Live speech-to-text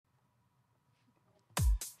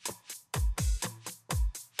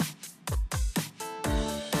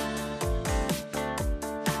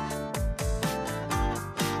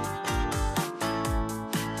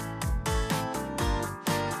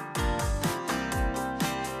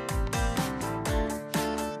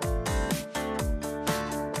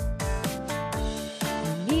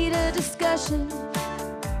possession.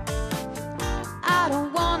 I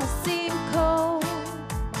don't wanna seem cold,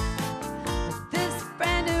 but this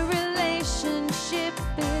brand new relationship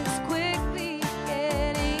is quickly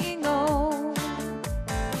getting old.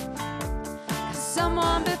 'Cause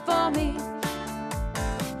someone before me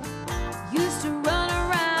used to run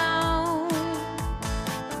around.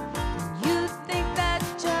 You think that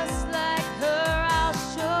just like her, I'll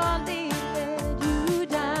surely let you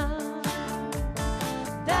down.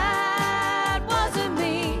 That wasn't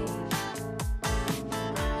me.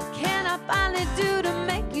 What can I finally do to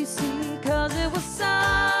make you see? 'Cause it was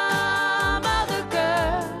some other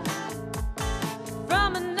girl from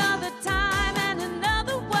another time and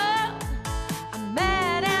another world. I'm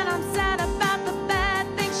mad and I'm sad about the bad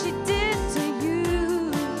things she did to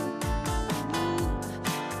you,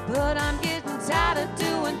 but I'm getting tired of doing